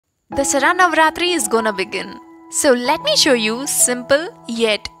Dasara NAVRATRI is gonna begin. So let me show you simple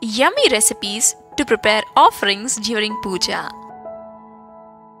yet yummy recipes to prepare offerings during puja.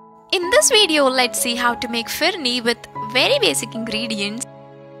 In this video, let's see how to make Phirni with very basic ingredients.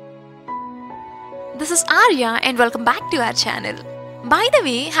 This is Arya and welcome back to our channel. By the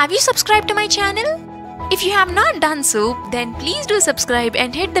way, have you subscribed to my channel? If you have not done so, then please do subscribe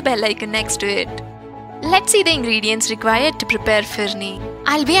and hit the bell icon next to it. Let's see the ingredients required to prepare Phirni.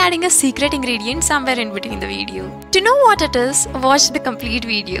 I'll be adding a secret ingredient somewhere in between the video. To know what it is, watch the complete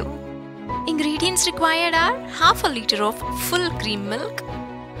video. Ingredients required are half a liter of full cream milk,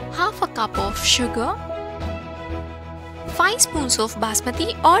 half a cup of sugar, 5 spoons of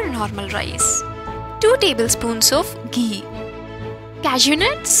basmati or normal rice, 2 tablespoons of ghee, cashew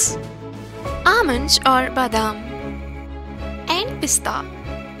nuts, almonds or badam, and pista.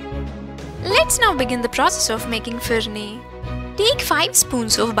 Let's now begin the process of making Phirni. Take 5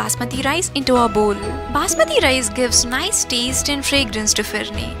 spoons of basmati rice into a bowl. Basmati rice gives nice taste and fragrance to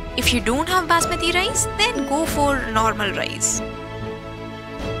Phirni. If you don't have basmati rice, then go for normal rice.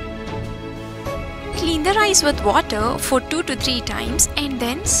 Clean the rice with water for 2 to 3 times and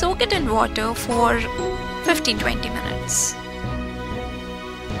then soak it in water for 15-20 minutes.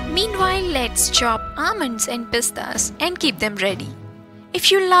 Meanwhile, let's chop almonds and pistas and keep them ready. If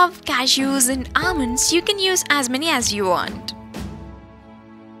you love cashews and almonds, you can use as many as you want.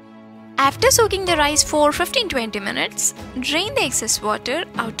 After soaking the rice for 15-20 minutes, drain the excess water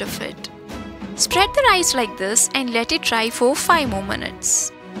out of it. Spread the rice like this and let it dry for 5 more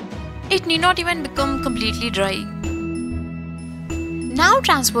minutes. It need not even become completely dry. Now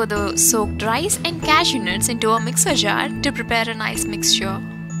transfer the soaked rice and cashew nuts into a mixer jar to prepare a nice mixture.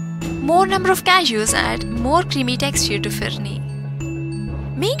 More number of cashews add more creamy texture to Phirni.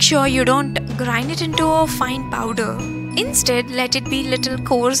 Make sure you don't grind it into a fine powder. Instead, let it be little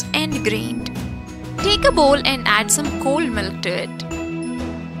coarse and grained. Take a bowl and add some cold milk to it.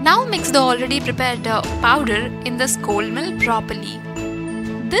 Now mix the already prepared powder in this cold milk properly.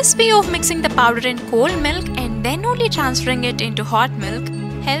 This way of mixing the powder in cold milk and then only transferring it into hot milk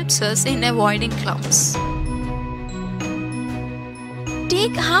helps us in avoiding clumps.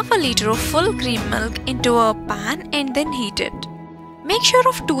 Take half a liter of full cream milk into a pan and then heat it. Make sure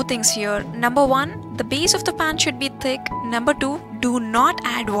of 2 things here. Number 1, the base of the pan should be thick. Number 2, do not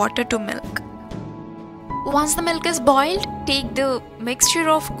add water to milk. Once the milk is boiled, take the mixture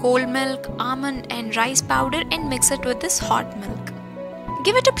of cold milk, almond and rice powder and mix it with this hot milk.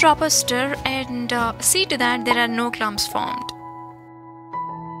 Give it a proper stir and see to that there are no clumps formed.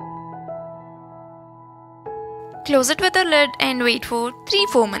 Close it with a lid and wait for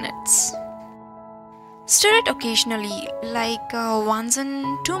 3-4 minutes. Stir it occasionally, like once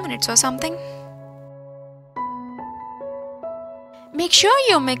in 2 minutes or something. Make sure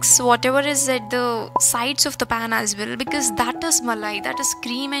you mix whatever is at the sides of the pan as well, because that is malai, that is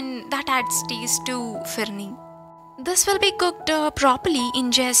cream, and that adds taste to Phirni. This will be cooked properly in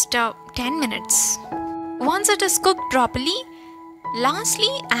just 10 minutes. Once it is cooked properly,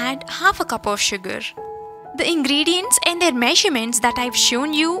 lastly add half a cup of sugar. The ingredients and their measurements that I've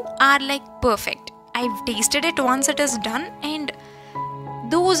shown you are like perfect. I've tasted it once it is done and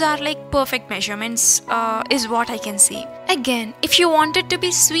those are like perfect measurements is what I can say. Again, if you want it to be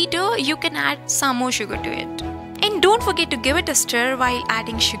sweeter, you can add some more sugar to it. And don't forget to give it a stir while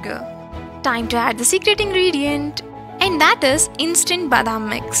adding sugar. Time to add the secret ingredient, and that is instant badam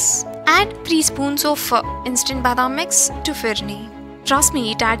mix. Add 3 spoons of instant badam mix to Phirni. Trust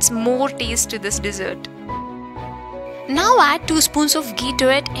me, it adds more taste to this dessert. Now add 2 spoons of ghee to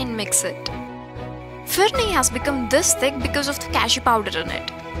it and mix it. Phirni has become this thick because of the cashew powder in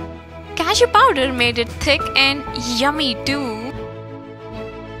it. Cashew powder made it thick and yummy too.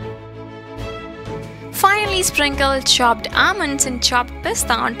 Finally, sprinkle chopped almonds and chopped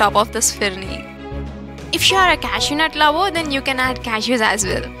pista on top of this Phirni. If you are a cashew nut lover, then you can add cashews as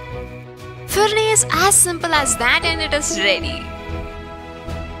well. Phirni is as simple as that and it is ready.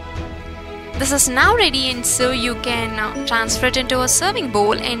 This is now ready and so you can transfer it into a serving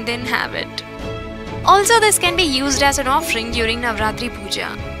bowl and then have it. Also, this can be used as an offering during Navratri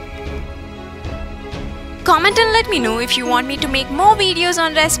Puja. Comment and let me know if you want me to make more videos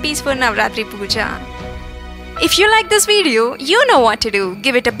on recipes for Navratri Puja. If you like this video, you know what to do.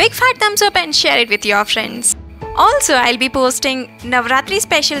 Give it a big fat thumbs up and share it with your friends. Also, I'll be posting Navratri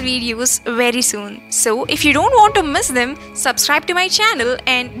special videos very soon. So, if you don't want to miss them, subscribe to my channel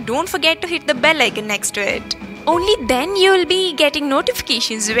and don't forget to hit the bell icon next to it. Only then you will be getting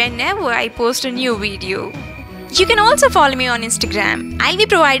notifications whenever I post a new video. You can also follow me on Instagram. I'll be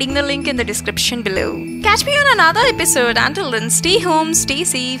providing the link in the description below. Catch me on another episode. Until then, stay home, stay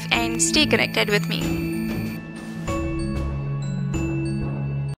safe, and stay connected with me.